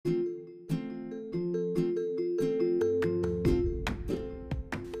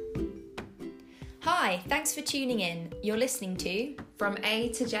Hi, thanks for tuning in. You're listening to From A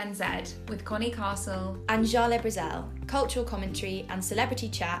to Gen Z with Connie Castle and Jale Brazel, cultural commentary and celebrity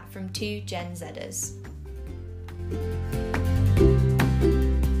chat from two Gen Zers.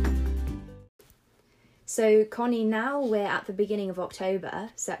 So Connie, now we're at the beginning of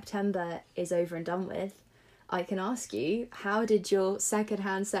October, September is over and done with. I can ask you, how did your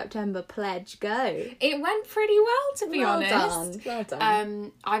secondhand September pledge go? It went pretty well, to be honest. Well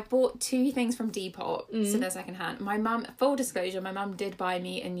done. I bought two things from Depop, so they're secondhand. My mum, full disclosure, my mum did buy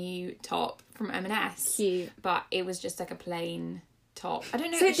me a new top from M&S. Cute. But it was just like a plain top. I don't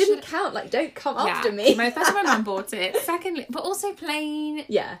know. So it didn't count, like, don't come after me. First my mum bought it. Secondly, but also plain...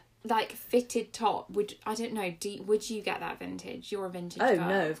 Yeah. Like fitted top, I don't know, would you get that vintage? You're a vintage girl.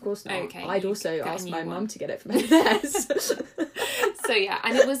 No, of course not. Okay, I'd also ask my mum to get it from M&S. So yeah,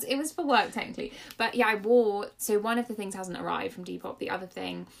 and it was for work technically, but yeah, I wore, so one of the things hasn't arrived from Depop, the other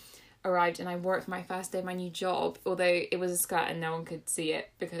thing arrived, and I wore it for my first day of my new job, although it was a skirt and no one could see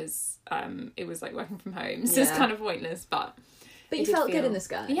it because it was like working from home, so it's kind of pointless, but you felt good in the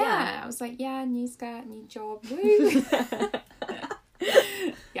skirt. Yeah, I was like, yeah, new skirt, new job, woo.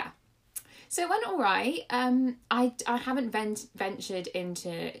 Yeah, so it went all right. I haven't ventured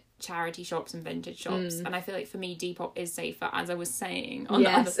into charity shops and vintage shops, and I feel like for me Depop is safer, as I was saying on the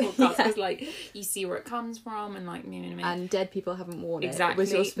other podcast, because like you see where it comes from and like and dead people haven't worn it. Exactly, It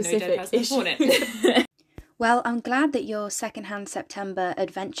was your specific no dead person worn it. Well, I'm glad that your secondhand September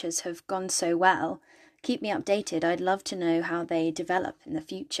adventures have gone so well. Keep me updated. I'd love to know how they develop in the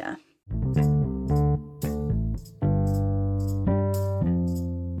future.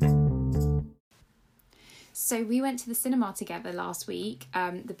 So we went to the cinema together last week,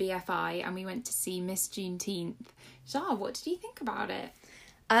 the BFI, and we went to see Miss Juneteenth. Jar, what did you think about it?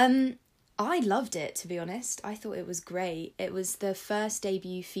 I loved it, to be honest. I thought it was great. It was the first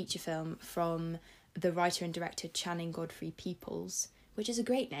debut feature film from the writer and director Channing Godfrey Peoples, which is a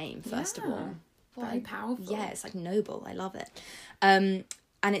great name, first of all. Very powerful. Yeah, it's like noble. I love it. And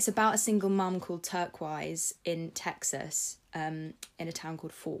it's about a single mum called Turquoise in Texas, in a town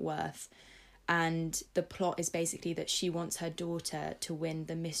called Fort Worth. And the plot is basically that she wants her daughter to win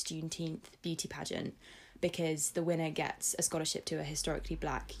the Miss Juneteenth beauty pageant because the winner gets a scholarship to a historically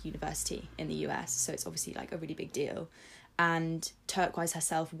black university in the US. So it's obviously like a really big deal. And Turquoise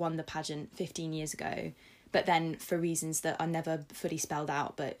herself won the pageant 15 years ago. But then for reasons that are never fully spelled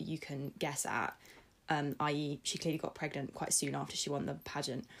out, but you can guess at, i.e. she clearly got pregnant quite soon after she won the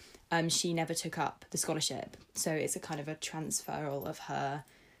pageant, she never took up the scholarship. So it's a kind of a transferal of her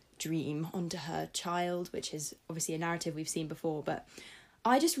dream onto her child, which is obviously a narrative we've seen before, but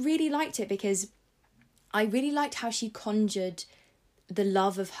I just really liked it because I really liked how she conjured the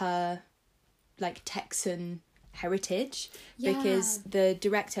love of her like Texan heritage, because the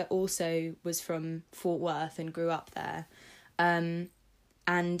director also was from Fort Worth and grew up there, and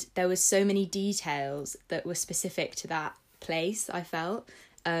there was so many details that were specific to that place. I felt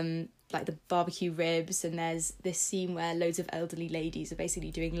like the barbecue ribs, and there's this scene where loads of elderly ladies are basically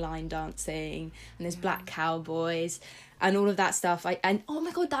doing line dancing, and there's black cowboys and all of that stuff. And oh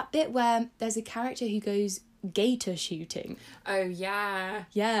my god, that bit where there's a character who goes gator shooting. Oh yeah,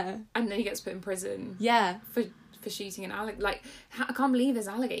 and then he gets put in prison. Yeah, for shooting an alligator. Like, I can't believe there's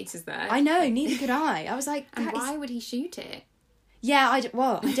alligators there. I know, neither could I. I was like, and why would he shoot it? Yeah, I don't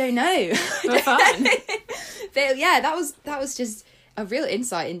know. For fun. But yeah, that was just a real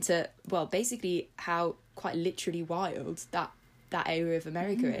insight into, well, basically how quite literally wild that area of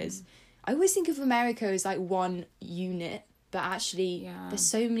America is. I always think of America as like one unit, but actually there's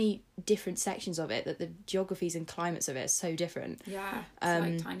so many different sections of it that the geographies and climates of it are so different. Yeah, it's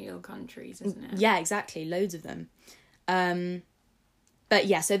like tiny little countries, isn't it? Yeah, exactly, loads of them. But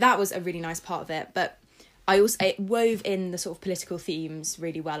yeah, so that was a really nice part of it. But it wove in the sort of political themes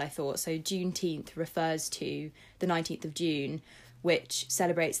really well, I thought. So Juneteenth refers to the 19th of June, which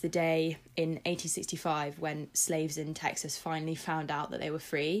celebrates the day in 1865 when slaves in Texas finally found out that they were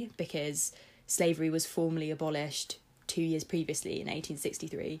free, because slavery was formally abolished 2 years previously in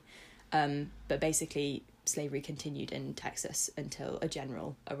 1863. But basically slavery continued in Texas until a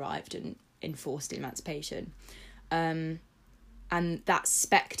general arrived and enforced emancipation. And that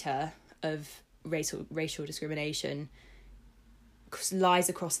spectre of racial discrimination lies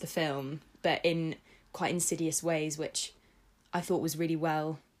across the film, but in quite insidious ways, which I thought was really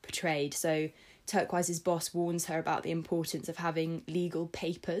well portrayed. So Turquoise's boss warns her about the importance of having legal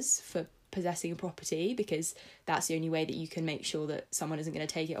papers for possessing a property, because that's the only way that you can make sure that someone isn't going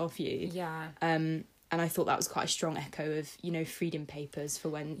to take it off you. Yeah. And I thought that was quite a strong echo of, freedom papers for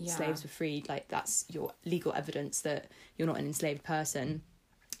when slaves were freed. Like, that's your legal evidence that you're not an enslaved person.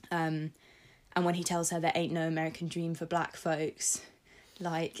 And when he tells her there ain't no American dream for black folks,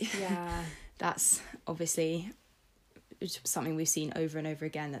 like, Yeah. that's obviously something we've seen over and over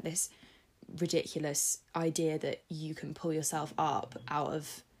again, that this ridiculous idea that you can pull yourself up out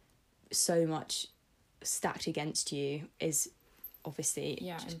of so much stacked against you is obviously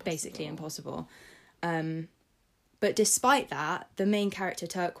just basically impossible. But despite that, the main character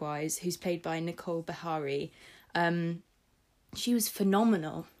Turquoise, who's played by Nicole Beharie, she was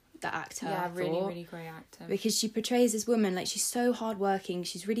phenomenal, the actor. Yeah, really great actor. Because she portrays this woman, like, she's so hardworking,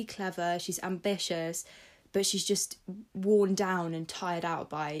 she's really clever, she's ambitious, but she's just worn down and tired out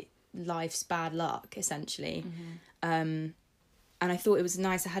by life's bad luck, essentially. And I thought it was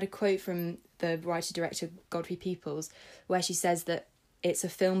nice. I had a quote from the writer-director Godfrey Peoples where she says that it's a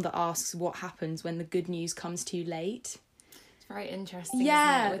film that asks what happens when the good news comes too late. It's very interesting, isn't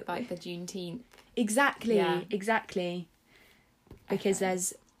it, with like the Juneteenth. Exactly. Because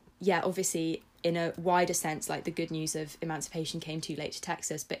there's, obviously in a wider sense, like the good news of emancipation came too late to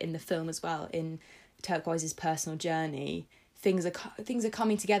Texas, but in the film as well, in Turquoise's personal journey, things are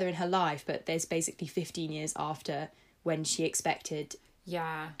coming together in her life, but there's basically 15 years after when she expected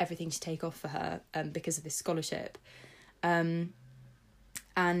everything to take off for her because of this scholarship.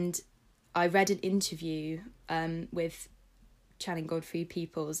 And I read an interview with Channing Godfrey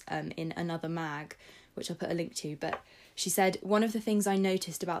Peoples in Another Mag, which I'll put a link to, but she said, one of the things I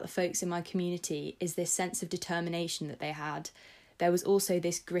noticed about the folks in my community is this sense of determination that they had. There was also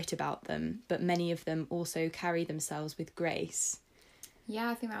this grit about them, but many of them also carry themselves with grace. Yeah,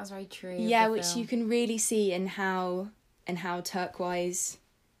 I think that was very true. Yeah, which you can really see in how Turquoise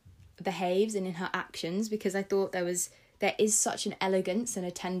behaves and in her actions, because I thought there is such an elegance and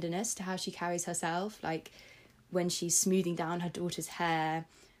a tenderness to how she carries herself, like when she's smoothing down her daughter's hair,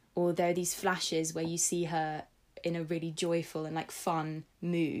 or there are these flashes where you see her in a really joyful and like fun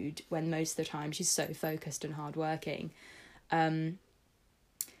mood when most of the time she's so focused and hardworking. And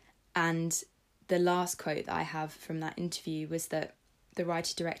the last quote that I have from that interview was that the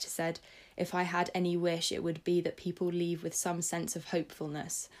writer-director said, "If I had any wish, it would be that people leave with some sense of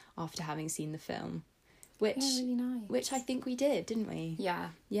hopefulness after having seen the film." Which, really nice. Which I think we did, didn't we? Yeah.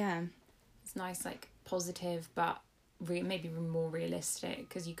 Yeah. It's nice, like, positive, but maybe more realistic,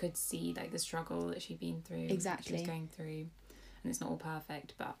 because you could see, like, the struggle that she'd been through. Exactly. She was going through, and it's not all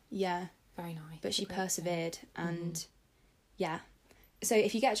perfect, but... Yeah. Very nice. But she persevered, and... Yeah. So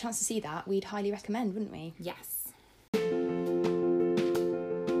if you get a chance to see that, we'd highly recommend, wouldn't we? Yes.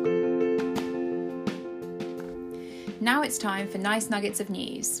 Now it's time for Nice Nuggets of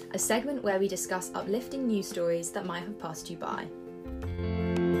News. A segment where we discuss uplifting news stories that might have passed you by.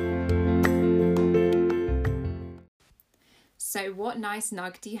 So what nice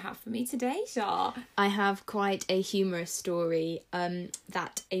nug do you have for me today, Shah? I have quite a humorous story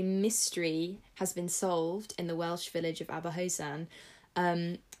that a mystery has been solved in the Welsh village of Aberhosan,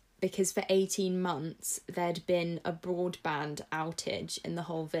 because for 18 months there'd been a broadband outage in the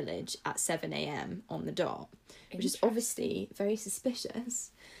whole village at 7 a.m. on the dot, which is obviously very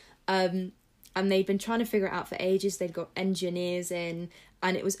suspicious. And they'd been trying to figure it out for ages. They'd got engineers in,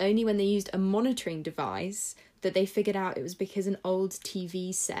 and it was only when they used a monitoring device that they figured out it was because an old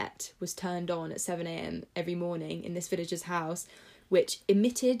TV set was turned on at 7 a.m. every morning in this villager's house, which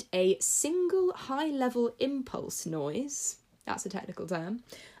emitted a single high-level impulse noise. That's a technical term.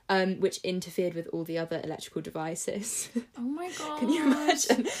 Which interfered with all the other electrical devices. Oh my god. Can you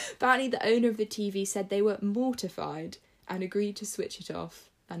imagine? Apparently the owner of the TV said they were mortified and agreed to switch it off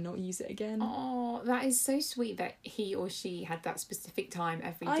and not use it again. Oh, that is so sweet that he or she had that specific time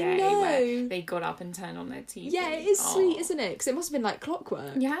every I day know. where they got up and turned on their TV. Yeah, it is sweet, isn't it? Because it must have been like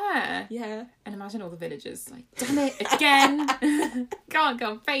clockwork. Yeah. Yeah. And imagine all the villagers like, damn it, again. Can't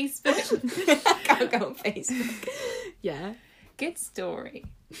go on Facebook. Can't go on Facebook. Yeah. Good story.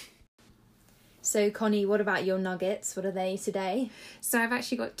 So, Connie, what about your nuggets? What are they today? So I've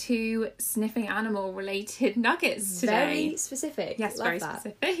actually got 2 sniffing animal related nuggets today. Very specific. Yes, Love very that.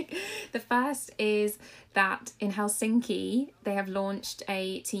 specific. The first is that in Helsinki, they have launched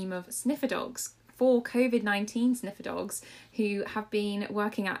a team of sniffer dogs, 4 COVID-19 sniffer dogs, who have been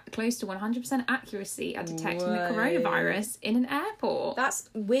working at close to 100% accuracy at detecting the coronavirus in an airport. That's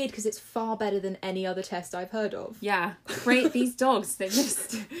weird because it's far better than any other test I've heard of. Yeah, great. These dogs, they're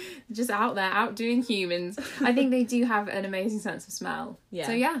just out there, outdoing humans. I think they do have an amazing sense of smell. Yeah.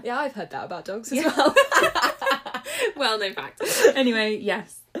 So yeah. Yeah, I've heard that about dogs as well. Well, no fact. Anyway,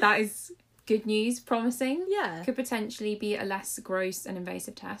 yes, that is good news, promising. Yeah. Could potentially be a less gross and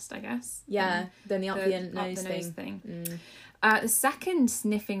invasive test, I guess. Yeah, than the up the nose thing. Mm. The second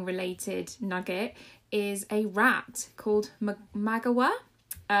sniffing related nugget is a rat called Magawa.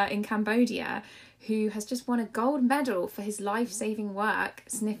 in Cambodia who has just won a gold medal for his life-saving work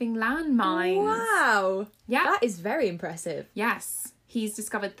sniffing landmines. Wow. Yeah. That is very impressive. Yes. He's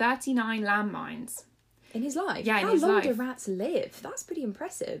discovered 39 landmines. In his life? Yeah, in How his long life. do rats live? That's pretty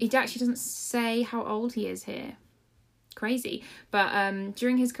impressive. He actually doesn't say how old he is here. Crazy. But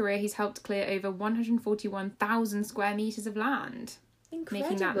during his career, he's helped clear over 141,000 square metres of land. Incredible.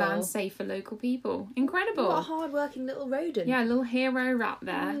 Making that land safe for local people. Incredible. What a hard-working little rodent. Yeah, a little hero rat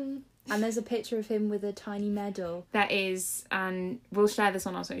there. And there's a picture of him with a tiny medal. There is, and we'll share this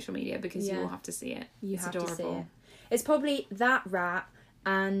on our social media because Yeah. you will have to see it. You It's have adorable. to see it. It's probably that rat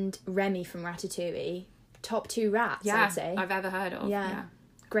and Remy from Ratatouille. Top 2 rats, Yeah, I'd say. I've ever heard of. Yeah.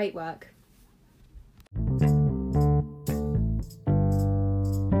 Great work.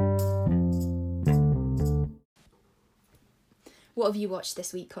 What have you watched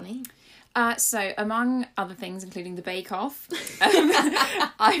this week, Connie? So, among other things, including the Bake Off,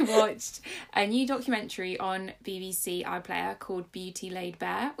 I watched a new documentary on BBC iPlayer called Beauty Laid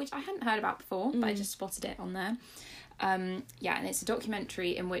Bare, which I hadn't heard about before, but I just spotted it on there. And it's a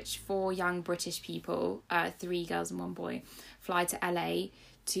documentary in which 4 young British people, 3 girls and 1 boy, fly to LA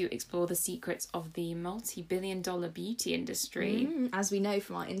to explore the secrets of the multi-billion-dollar beauty industry. As we know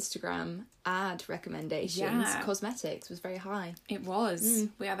from our Instagram ad recommendations, cosmetics was very high. It was.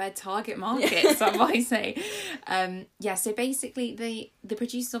 We are their target market, some might say. So basically the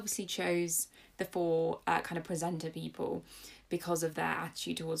producers obviously chose the 4 kind of presenter people because of their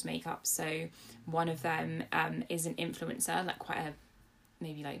attitude towards makeup. So one of them is an influencer, like quite a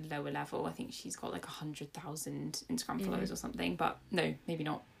maybe like lower level. I think she's got like 100,000 Instagram followers or something, but no, maybe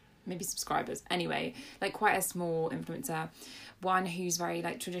not. Maybe subscribers. Anyway, like quite a small influencer. One who's very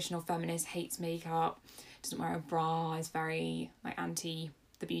like traditional feminist, hates makeup, doesn't wear a bra, is very like anti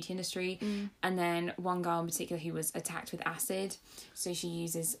the beauty industry. And then one girl in particular who was attacked with acid. So she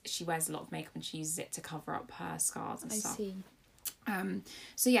wears a lot of makeup and she uses it to cover up her scars and stuff. I see.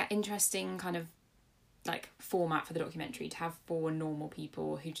 So yeah, interesting kind of like format for the documentary to have 4 normal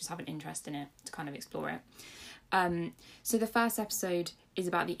people who just have an interest in it to kind of explore it. So the first episode is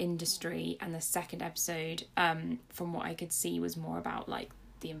about the industry, and the second episode, from what I could see, was more about like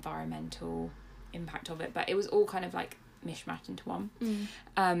the environmental impact of it, but it was all kind of like mishmashed into one.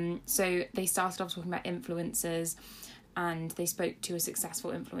 So they started off talking about influencers, and they spoke to a successful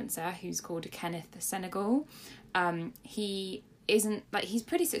influencer who's called Kenneth Senegal. He's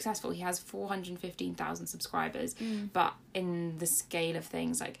pretty successful. He has 415,000 subscribers, but in the scale of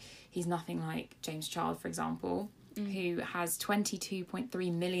things, like he's nothing like James Charles, for example, who has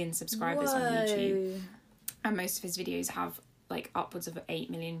 22.3 million subscribers on YouTube, and most of his videos have like upwards of 8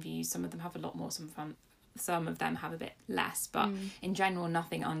 million views. Some of them have a lot more, some of them have a bit less, but in general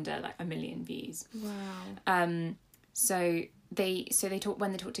nothing under like 1 million views. Wow. So they talked,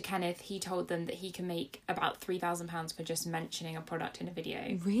 when they talked to Kenneth, he told them that he can make about £3,000 for just mentioning a product in a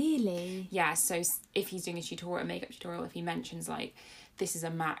video. Really? Yeah, so if he's doing a makeup tutorial, if he mentions like this is a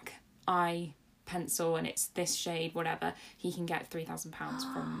MAC eye pencil and it's this shade, whatever, he can get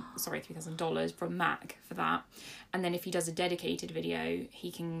 $3,000 from MAC for that. And then if he does a dedicated video,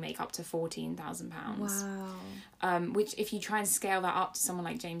 he can make up to £14,000. Wow. Which if you try and scale that up to someone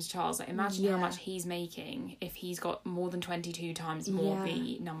like James Charles, like imagine how much he's making if he's got more than 22 times more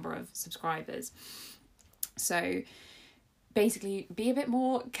the number of subscribers. So basically be a bit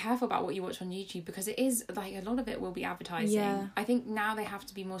more careful about what you watch on YouTube, because it is like a lot of it will be advertising. I think now they have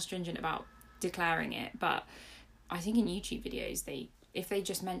to be more stringent about declaring it, but I think in YouTube videos if they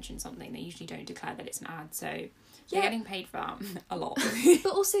just mention something, they usually don't declare that it's an ad, so they're getting paid for that a lot.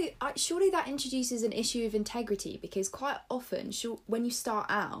 But also surely that introduces an issue of integrity, because quite often when you start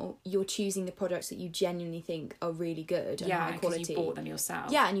out, you're choosing the products that you genuinely think are really good and high quality. You bought them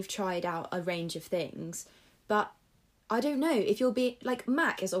yourself. And you've tried out a range of things, but I don't know if you'll be like,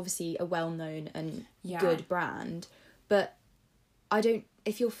 MAC is obviously a well-known and good brand, but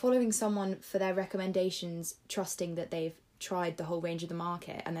if you're following someone for their recommendations, trusting that they've tried the whole range of the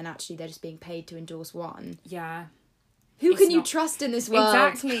market and then actually they're just being paid to endorse one. Yeah. Who can you trust in this world?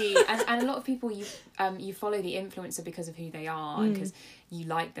 Exactly. and a lot of people, you follow the influencer because of who they are and because you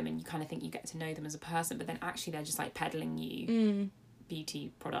like them and you kind of think you get to know them as a person, but then actually they're just like peddling you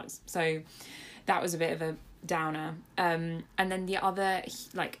beauty products. So that was a bit of a downer. And then the other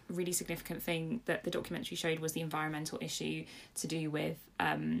like really significant thing that the documentary showed was the environmental issue to do with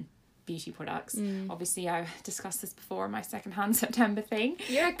beauty products. Obviously I discussed this before in my secondhand September thing.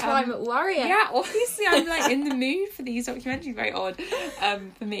 You're a climate warrior. Yeah, obviously I'm like in the mood for these documentaries. Very odd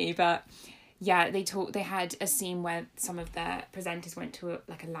for me, but yeah, they had a scene where some of their presenters went to a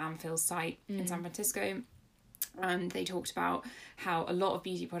landfill site in San Francisco, And they talked about how a lot of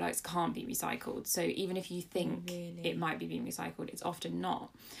beauty products can't be recycled. So even if you think it might be being recycled, it's often not.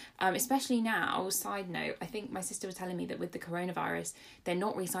 Especially now, side note, I think my sister was telling me that with the coronavirus, they're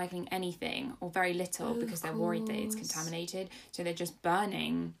not recycling anything or very little because they're worried that it's contaminated. So they're just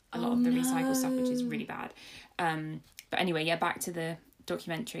burning a lot of the recycled stuff, which is really bad. But anyway, yeah, back to the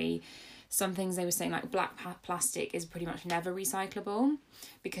documentary. Some things they were saying, like black plastic is pretty much never recyclable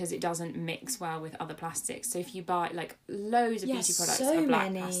because it doesn't mix well with other plastics. So if you buy like loads of beauty products are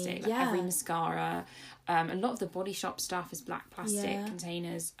black plastic, like every mascara, a lot of the Body Shop stuff is black plastic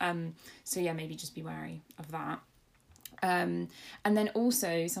containers. So yeah, maybe just be wary of that. And then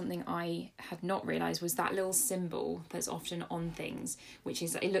also something I had not realised was that little symbol that's often on things, which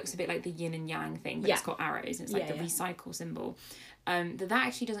is, it looks a bit like the yin and yang thing, but it's got arrows and it's like the recycle symbol. That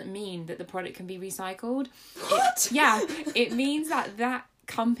actually doesn't mean that the product can be recycled. It means that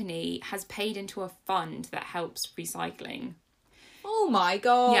company has paid into a fund that helps recycling. Oh my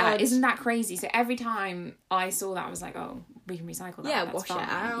god. Yeah, isn't that crazy? So every time I saw that, I was like, oh, we can recycle that. Yeah, that's wash fine. it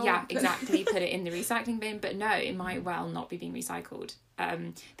out. Yeah, exactly. Put it in the recycling bin. But no, it might well not be being recycled.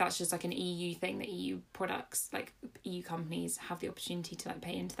 That's just like an EU thing that EU products, like EU companies, have the opportunity to like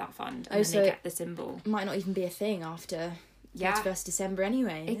pay into that fund, and then they get the symbol. Might not even be a thing after 31st December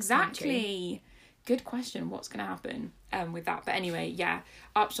anyway. Exactly. Good question. What's going to happen with that? But anyway,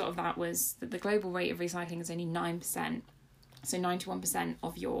 upshot of that was that the global rate of recycling is only 9%. So 91%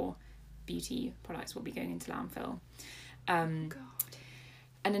 of your beauty products will be going into landfill. And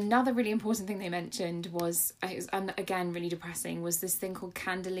another really important thing they mentioned was, again, really depressing, was this thing called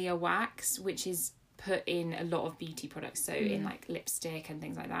Candelier wax, which is put in a lot of beauty products. So in like lipstick and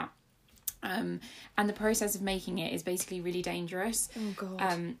things like that. And the process of making it is basically really dangerous. Oh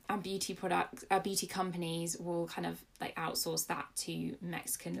god. And beauty companies will kind of like outsource that to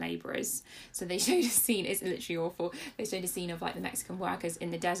Mexican laborers. So they showed a scene, it's literally awful. They showed a scene of like the Mexican workers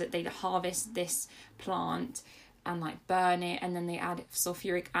in the desert. They harvest this plant and like burn it, and then they add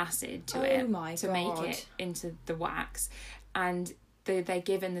sulfuric acid to it to make it into the wax. And they're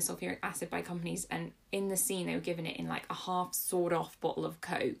given the sulfuric acid by companies, and in the scene they were given it in like a half sawed off bottle of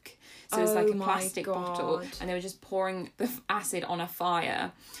Coke. So it was like a plastic bottle, and they were just pouring the acid on a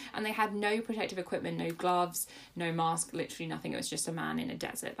fire, and they had no protective equipment, no gloves, no mask, literally nothing. It was just a man in a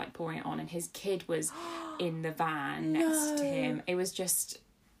desert like pouring it on, and his kid was in the van next to him. It was just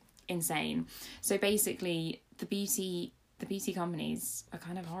insane. So basically the beauty companies are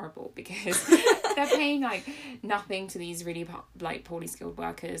kind of horrible because they're paying like nothing to these really like poorly skilled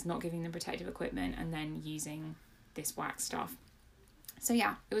workers, not giving them protective equipment, and then using this wax stuff. So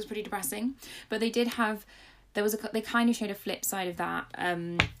yeah, it was pretty depressing. But they did have, they kind of showed a flip side of that,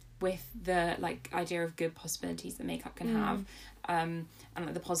 with the like idea of good possibilities that makeup can have, and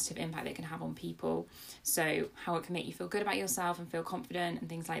like the positive impact it can have on people. So how it can make you feel good about yourself and feel confident and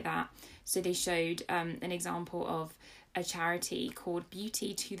things like that. So they showed an example of a charity called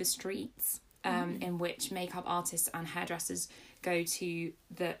Beauty to the Streets, in which makeup artists and hairdressers go to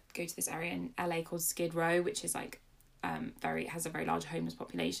this area in LA called Skid Row, which is like has a very large homeless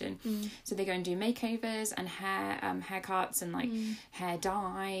population. So they go and do makeovers and haircuts and like hair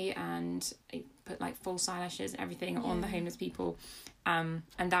dye, and put like false eyelashes and everything on the homeless people, and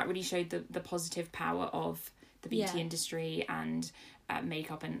that really showed the positive power of the beauty industry and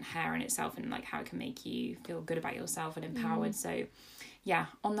makeup and hair in itself, and like how it can make you feel good about yourself and empowered. So yeah,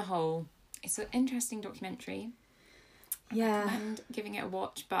 on the whole, it's an interesting documentary. I recommend giving it a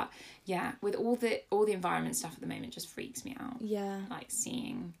watch. But yeah, with all the environment stuff at the moment just freaks me out. Like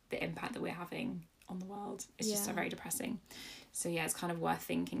seeing the impact that we're having on the world, it's just so very depressing. So yeah, it's kind of worth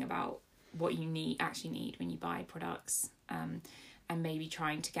thinking about what you actually need when you buy products, and maybe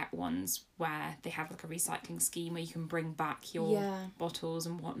trying to get ones where they have like a recycling scheme where you can bring back your bottles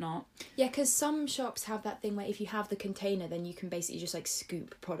and whatnot. Yeah, because some shops have that thing where if you have the container, then you can basically just like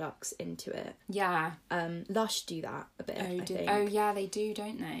scoop products into it. Yeah. Lush do that a bit, I think. Oh yeah, they do,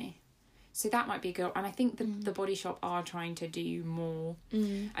 don't they? So that might be a good, and I think the Body Shop are trying to do more,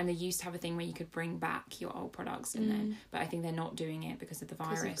 and they used to have a thing where you could bring back your old products and then, but I think they're not doing it because of the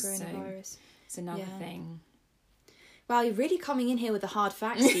virus. So it's another thing. Wow, you're really coming in here with the hard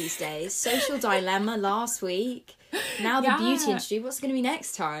facts these days. Social dilemma last week. Now the beauty industry. What's going to be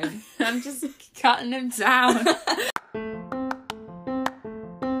next time? I'm just cutting them down.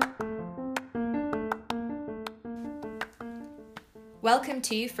 Welcome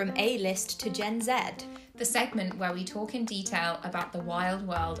to From A-List to Gen Z, the segment where we talk in detail about the wild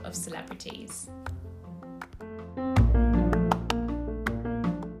world of celebrities.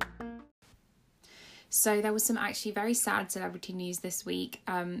 So there was some actually very sad celebrity news this week.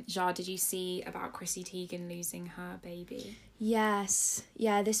 Jar, did you see about Chrissy Teigen losing her baby? Yes.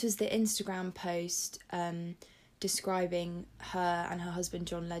 Yeah, this was the Instagram post describing her and her husband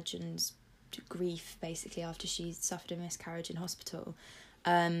John Legend's grief, basically, after she suffered a miscarriage in hospital.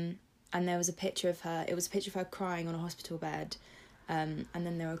 And there was a picture of her. It was a picture of her crying on a hospital bed. And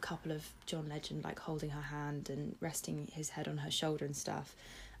then there were a couple of John Legend, like, holding her hand and resting his head on her shoulder and stuff.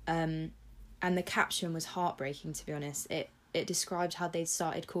 And the caption was heartbreaking, to be honest. It described how they'd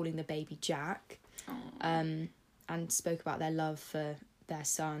started calling the baby Jack, and spoke about their love for their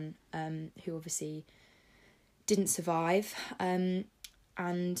son, who obviously didn't survive. And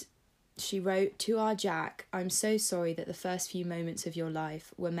she wrote, "To our Jack, I'm so sorry that the first few moments of your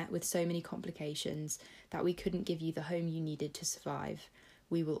life were met with so many complications that we couldn't give you the home you needed to survive.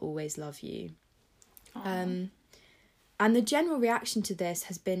 We will always love you." And the general reaction to this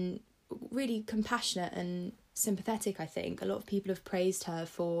has been really compassionate and sympathetic, I think. A lot of people have praised her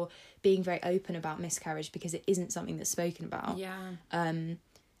for being very open about miscarriage, because it isn't something that's spoken about. Yeah.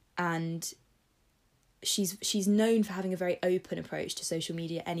 And she's known for having a very open approach to social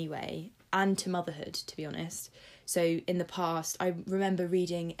media anyway, and to motherhood, to be honest. So in the past, I remember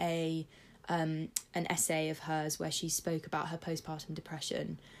reading an essay of hers where she spoke about her postpartum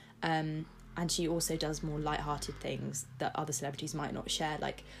depression, and she also does more lighthearted things that other celebrities might not share.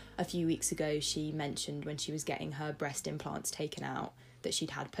 Like, a few weeks ago, she mentioned when she was getting her breast implants taken out that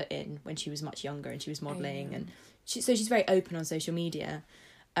she'd had put in when she was much younger, and she was modelling. And so she's very open on social media.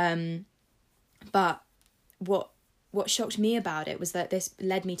 But what shocked me about it was that this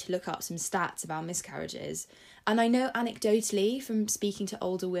led me to look up some stats about miscarriages. And I know anecdotally from speaking to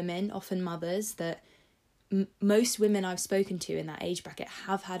older women, often mothers, that most women I've spoken to in that age bracket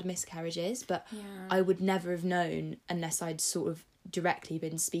have had miscarriages, but I would never have known unless I'd sort of directly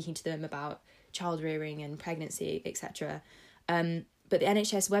been speaking to them about child rearing and pregnancy, etc. But the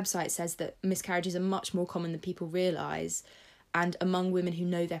NHS website says that miscarriages are much more common than people realise, and among women who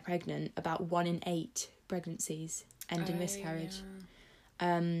know they're pregnant, about 1 in 8 pregnancies end in miscarriage.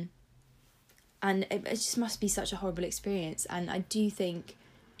 And it just must be such a horrible experience, and I do think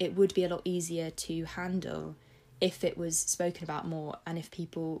it would be a lot easier to handle if it was spoken about more, and if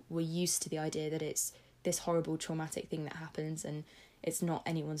people were used to the idea that it's this horrible traumatic thing that happens and it's not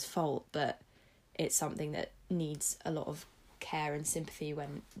anyone's fault, but it's something that needs a lot of care and sympathy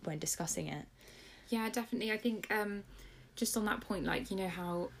when discussing it. Yeah, definitely. I think just on that point, like, you know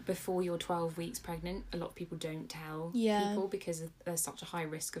how before you're 12 weeks pregnant, a lot of people don't tell people because there's such a high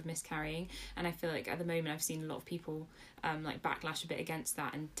risk of miscarrying. And I feel like at the moment I've seen a lot of people like backlash a bit against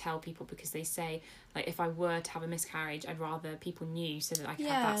that and tell people, because they say, like, if I were to have a miscarriage, I'd rather people knew so that I could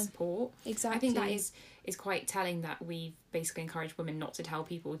have that support. Exactly. I think that is quite telling, that we've basically encouraged women not to tell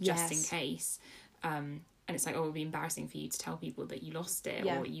people just in case. And it's like, oh, it would be embarrassing for you to tell people that you lost it,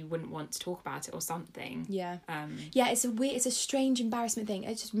 or you wouldn't want to talk about it or something. Yeah. It's a strange embarrassment thing.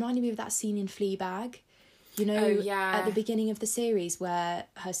 It just reminded me of that scene in Fleabag, you know, at the beginning of the series, where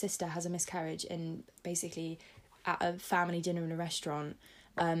her sister has a miscarriage and basically at a family dinner in a restaurant,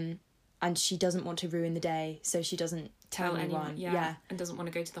 and she doesn't want to ruin the day, so she doesn't tell anyone. And doesn't want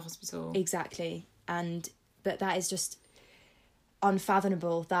to go to the hospital. Exactly. But that is just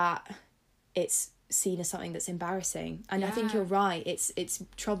unfathomable that it's seen as something that's embarrassing. And I think you're right, it's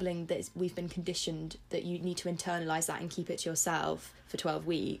troubling that we've been conditioned that you need to internalize that and keep it to yourself for 12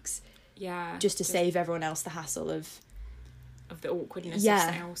 weeks just to save everyone else the hassle of the awkwardness of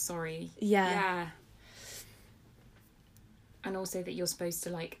saying, oh, sorry. And also that you're supposed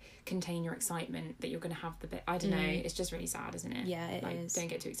to, like, contain your excitement that you're going to have the bit. I don't know, it's just really sad, isn't it? Yeah, it is. Don't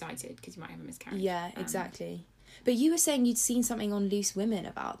get too excited because you might have a miscarriage. Exactly. But you were saying you'd seen something on Loose Women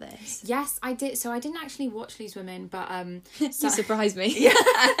about this. Yes, I did. So I didn't actually watch Loose Women, but you surprised me. Well,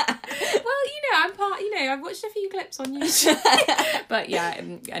 I'm part. I've watched a few clips on YouTube. But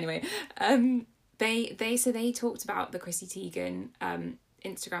anyway, they talked about the Chrissy Teigen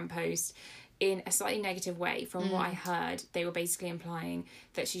Instagram post in a slightly negative way. From what I heard, they were basically implying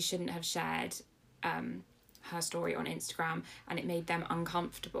that she shouldn't have shared her story on Instagram, and it made them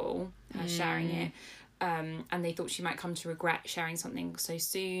uncomfortable sharing it. And they thought she might come to regret sharing something so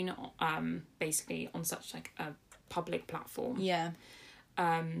soon, basically on such like a public platform.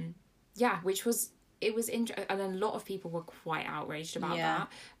 Which was interesting, and a lot of people were quite outraged about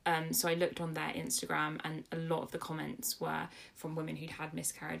that. So I looked on their Instagram, and a lot of the comments were from women who'd had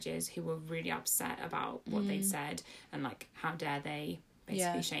miscarriages who were really upset about what they'd said, and like, how dare they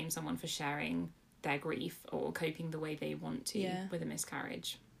basically shame someone for sharing their grief or coping the way they want to with a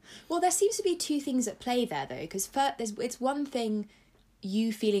miscarriage. Well, there seems to be two things at play there, though, because it's one thing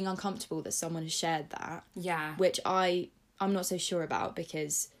you feeling uncomfortable that someone has shared that, Yeah. which I'm not so sure about,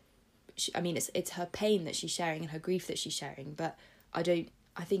 because it's her pain that she's sharing and her grief that she's sharing, but I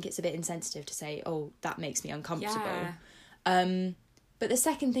think it's a bit insensitive to say, oh, that makes me uncomfortable. Yeah. But the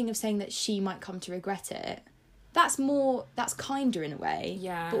second thing of saying that she might come to regret it, that's kinder in a way.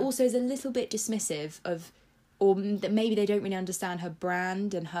 Yeah. But also is a little bit dismissive of, or that maybe they don't really understand her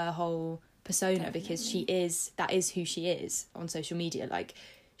brand and her whole persona. Definitely. Because that is who she is on social media. Like,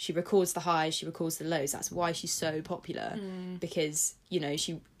 she records the highs, she records the lows. That's why she's so popular. Because, you know,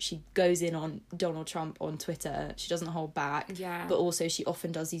 she goes in on Donald Trump on Twitter. She doesn't hold back. Yeah. But also she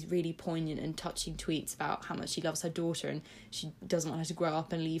often does these really poignant and touching tweets about how much she loves her daughter and she doesn't want her to grow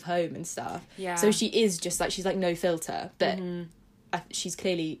up and leave home and stuff. Yeah. So she is just like, she's like no filter. But she's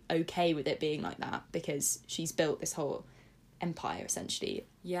clearly okay with it being like that, because she's built this whole empire essentially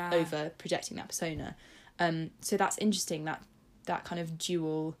over projecting that persona. So that's interesting, that kind of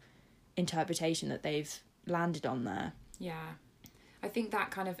dual interpretation that they've landed on there. Yeah. I think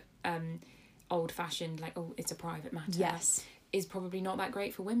that kind of old-fashioned, like, oh, it's a private matter, yes, is probably not that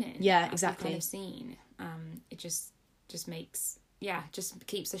great for women. Yeah, as exactly. we've kind of seen. It just makes, just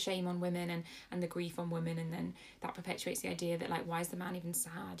keeps the shame on women and the grief on women, and then that perpetuates the idea that, like, why is the man even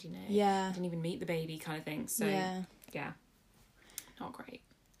sad, you know? Yeah. Didn't even meet the baby kind of thing. So, yeah. Not great.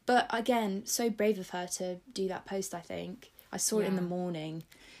 But again, so brave of her to do that post, I think. I saw it in the morning.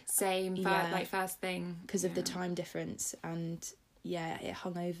 Same, first thing. Because of the time difference, and it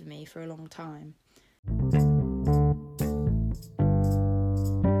hung over me for a long time.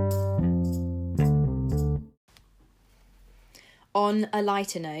 On a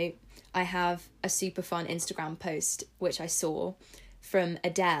lighter note, I have a super fun Instagram post which I saw from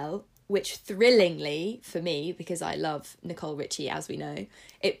Adele, which thrillingly, for me, because I love Nicole Richie, as we know,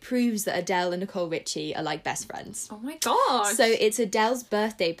 it proves that Adele and Nicole Richie are like best friends. Oh my gosh! So it's Adele's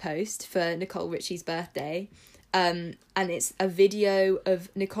birthday post for Nicole Richie's birthday. And it's a video of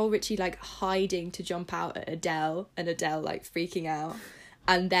Nicole Richie, like, hiding to jump out at Adele, and Adele, like, freaking out.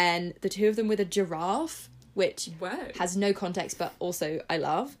 And then the two of them with a giraffe, which has no context, but also I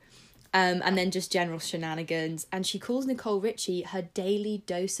love. And then just general shenanigans. And she calls Nicole Richie her daily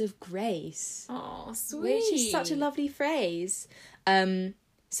dose of grace. Oh, sweet. Which is such a lovely phrase.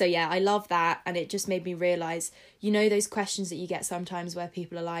 So yeah, I love that. And it just made me realise, you know, those questions that you get sometimes where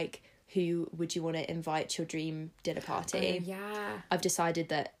people are like, who would you want to invite to your dream dinner party? Yeah. I've decided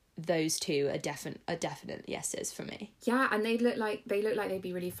that those two are definite yeses for me. Yeah, and they look like they'd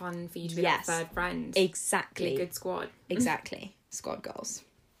be really fun for you to be like third friend. Exactly. Be a good squad. Exactly. Squad goals.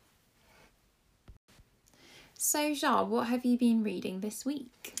 So, Jar, what have you been reading this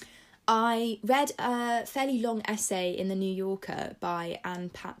week? I read a fairly long essay in The New Yorker by Anne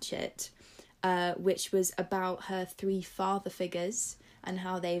Patchett, which was about her 3 father figures and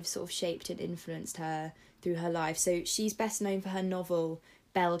how they've sort of shaped and influenced her through her life. So she's best known for her novel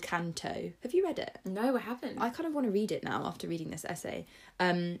Bel Canto. Have you read it? No, I haven't. I kind of want to read it now after reading this essay.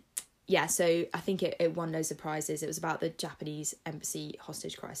 So I think it won loads of prizes. It was about the Japanese embassy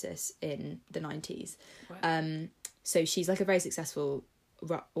hostage crisis in the 90s. Wow. So she's like a very successful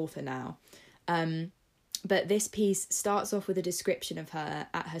author now. But this piece starts off with a description of her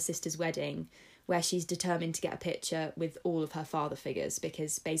at her sister's wedding, where she's determined to get a picture with all of her father figures,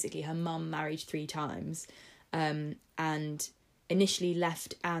 because basically her mum married 3 times and initially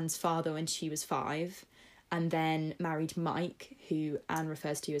left Anne's father when she was 5, and then married Mike, who Anne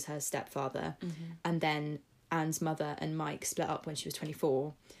refers to as her stepfather. Mm-hmm. And then Anne's mother and Mike split up when she was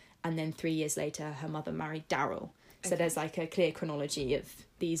 24. And then 3 years later, her mother married Daryl. So there's like a clear chronology of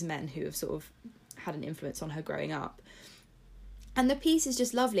these men who have sort of had an influence on her growing up. And the piece is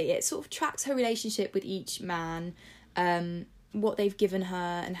just lovely. It sort of tracks her relationship with each man, what they've given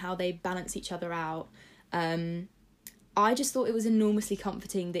her and how they balance each other out. I just thought it was enormously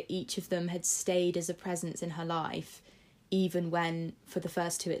comforting that each of them had stayed as a presence in her life, even when, for the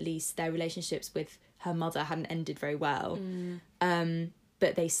first 2 at least, their relationships with her mother hadn't ended very well.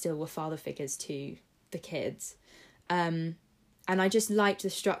 But they still were father figures to the kids. And I just liked the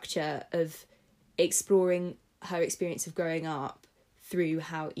structure of exploring her experience of growing up through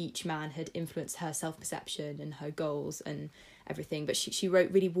how each man had influenced her self-perception and her goals and everything. But she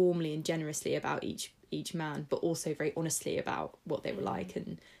wrote really warmly and generously about each man, but also very honestly about what they were like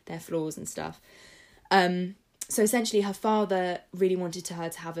and their flaws and stuff. So essentially her father really wanted her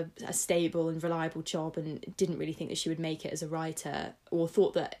to have a stable and reliable job, and didn't really think that she would make it as a writer, or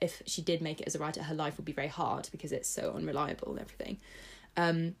thought that if she did make it as a writer, her life would be very hard because it's so unreliable and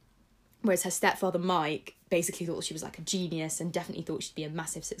everything. Whereas her stepfather, Mike, basically thought she was like a genius and definitely thought she'd be a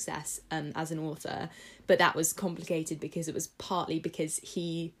massive success as an author. But that was complicated because it was partly because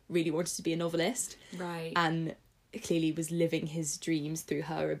he really wanted to be a novelist. Right. And clearly was living his dreams through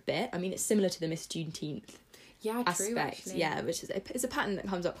her a bit. I mean, it's similar to the Miss Juneteenth aspect. Actually. Yeah, which is it's a pattern that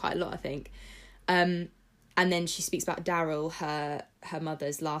comes up quite a lot, I think. And then she speaks about Daryl, her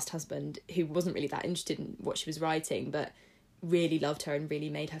mother's last husband, who wasn't really that interested in what she was writing, but really loved her and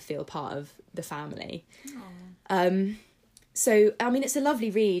really made her feel part of the family. So I mean, it's a lovely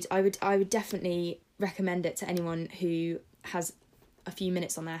read. I would definitely recommend it to anyone who has a few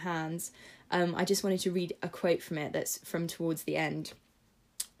minutes on their hands. I just wanted to read a quote from it that's from towards the end.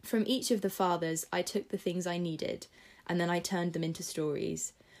 From each of the fathers I took the things I needed, and then I turned them into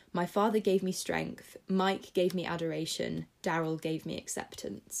stories. My father gave me strength, Mike gave me adoration, Daryl gave me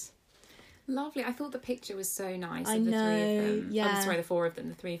acceptance. Lovely. I thought the picture was so nice I of the know, three of them. yeah. Oh, sorry, the four of them,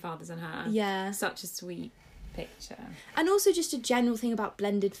 the three fathers and her. Yeah. Such a sweet picture. And also just a general thing about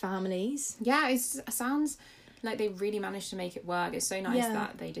blended families. Yeah, it sounds like they really managed to make it work. It's so nice Yeah.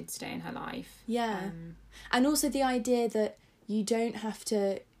 that they did stay in her life. Yeah. And also the idea that you don't have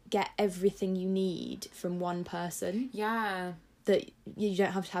to get everything you need from one person. Yeah. That you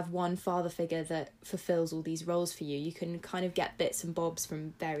don't have to have one father figure that fulfills all these roles for you. You can kind of get bits and bobs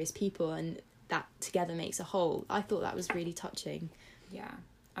from various people, and that together makes a whole. I thought that was really touching. Yeah.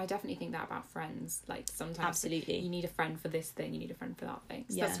 I definitely think that about friends. Like, sometimes Absolutely. you need a friend for this thing, you need a friend for that thing.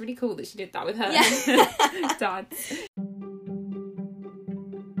 So Yeah. that's really cool that she did that with her dad.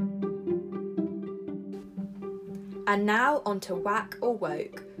 And now on to Whack or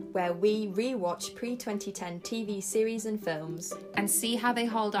Woke, where we rewatch pre-2010 TV series and films. And see how they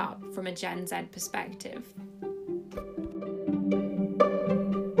hold up from a Gen Z perspective.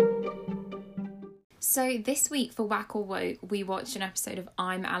 So this week for Whack or Woke, we watched an episode of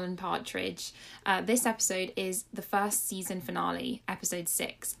I'm Alan Partridge. This episode is the first season finale, episode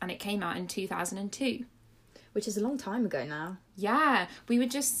 6, and it came out in 2002. Which is a long time ago now. Yeah, we were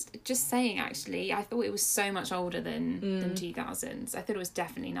just saying, actually, I thought it was so much older than 2000s. I thought it was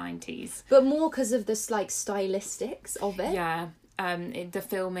definitely 90s. But more because of this, like, stylistics of it. Yeah. The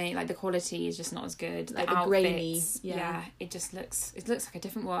filming, like, the quality is just not as good. Like the the outfits, grainy, yeah. it looks like a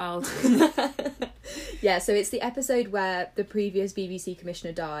different world. Yeah, so it's the episode where the previous BBC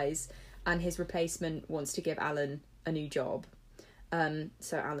commissioner dies and his replacement wants to give Alan a new job.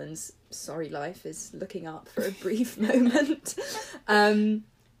 So Alan's sorry life is looking up for a brief moment. And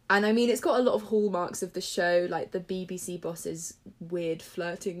I mean, it's got a lot of hallmarks of the show, like the BBC boss's weird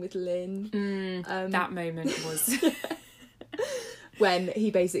flirting with Lynn. That moment was... When he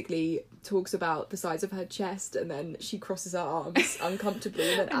basically talks about the size of her chest and then she crosses her arms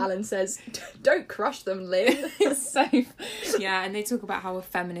uncomfortably and then Alan says, "Don't crush them, Lynn." It's so... Yeah, and they talk about how a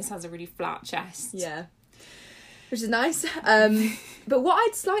feminist has a really flat chest. Yeah. Which is nice. But what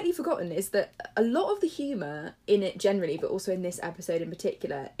I'd slightly forgotten is that a lot of the humour in it generally, but also in this episode in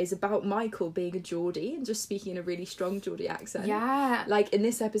particular, is about Michael being a Geordie and just speaking in a really strong Geordie accent. Yeah. Like, in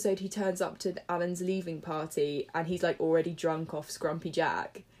this episode, he turns up to Alan's leaving party and he's, like, already drunk off Scrumpy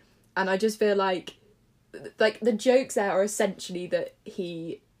Jack. And I just feel like the jokes there are essentially that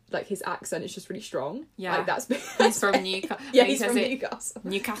his accent is just really strong. Yeah. Like, that's... He's from Newcastle. Yeah, he's from Newcastle.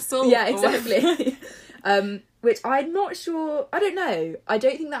 Newcastle? Yeah, exactly. Which I'm not sure... I don't know. I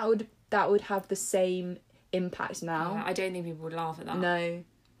don't think that would have the same impact now. Yeah, I don't think people would laugh at that. No.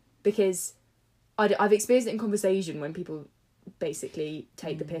 Because I've experienced it in conversation when people basically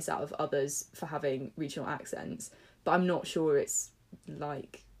take the piss out of others for having regional accents. But I'm not sure it's,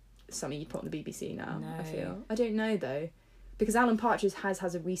 like, something you put on the BBC now, No. I feel. I don't know, though. Because Alan Partridge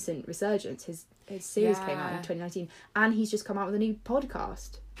has a recent resurgence. His series came out in 2019. And he's just come out with a new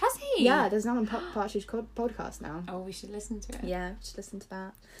podcast. Has he? Yeah, there's an Alan Partridge podcast now. Oh, we should listen to it. Yeah, just listen to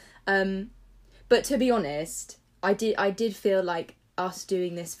that. But to be honest, I did feel like us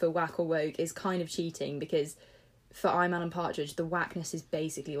doing this for Whack or Woke is kind of cheating because for I'm Alan Partridge, the whackness is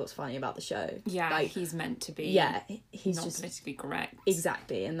basically what's funny about the show. Yeah, like, he's meant to be. Yeah, he's not just politically correct.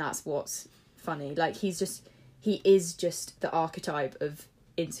 Exactly, and that's what's funny. Like he is just the archetype of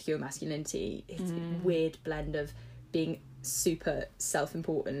insecure masculinity. It's a weird blend of being super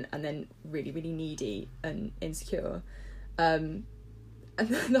self-important and then really, really needy and insecure. And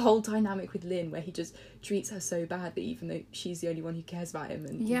the whole dynamic with Lynn where he just treats her so badly even though she's the only one who cares about him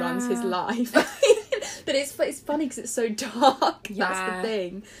and runs his life. But it's funny because it's so dark. Yeah. That's the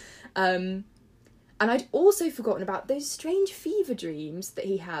thing. And I'd also forgotten about those strange fever dreams that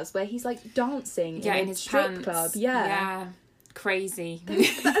he has where he's like dancing in in a his strip pants. club. Yeah. crazy. And they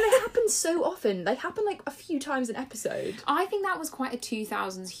happen so often. They happen like a few times an episode. I think that was quite a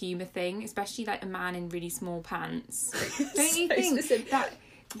 2000s humour thing, especially like a man in really small pants. Don't you think specific. that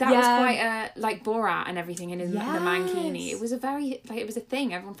was quite a like Borat and everything in his the mankini? It was a very like it was a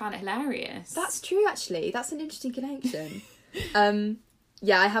thing. Everyone found it hilarious. That's true, actually. That's an interesting connection. I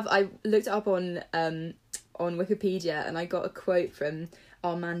looked it up on Wikipedia, and I got a quote from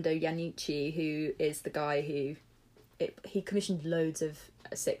Armando Iannucci, who is the guy who he commissioned loads of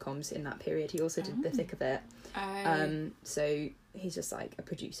sitcoms in that period. He also did The Thick of It. So he's just like a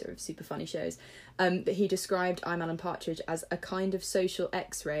producer of super funny shows. But he described I'm Alan Partridge as a kind of social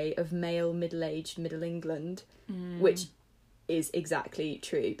X-ray of male middle-aged Middle England, which is exactly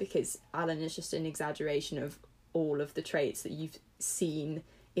true, because Alan is just an exaggeration of all of the traits that you've seen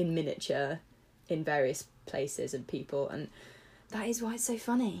in miniature in various places and people, and that is why it's so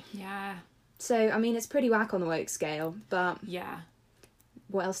funny. Yeah. So, I mean, it's pretty whack on the woke scale, but yeah,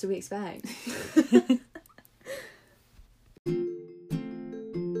 what else do we expect?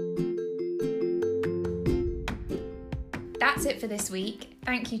 That's it for this week.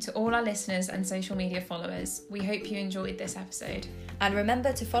 Thank you to all our listeners and social media followers. We hope you enjoyed this episode. And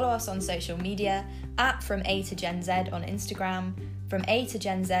remember to follow us on social media at From A to Gen Z on Instagram, From A to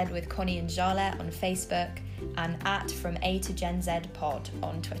Gen Z with Connie and Jarlath on Facebook, and at From A to Gen Z Pod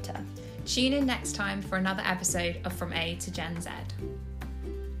on Twitter. Tune in next time for another episode of From A to Gen Z.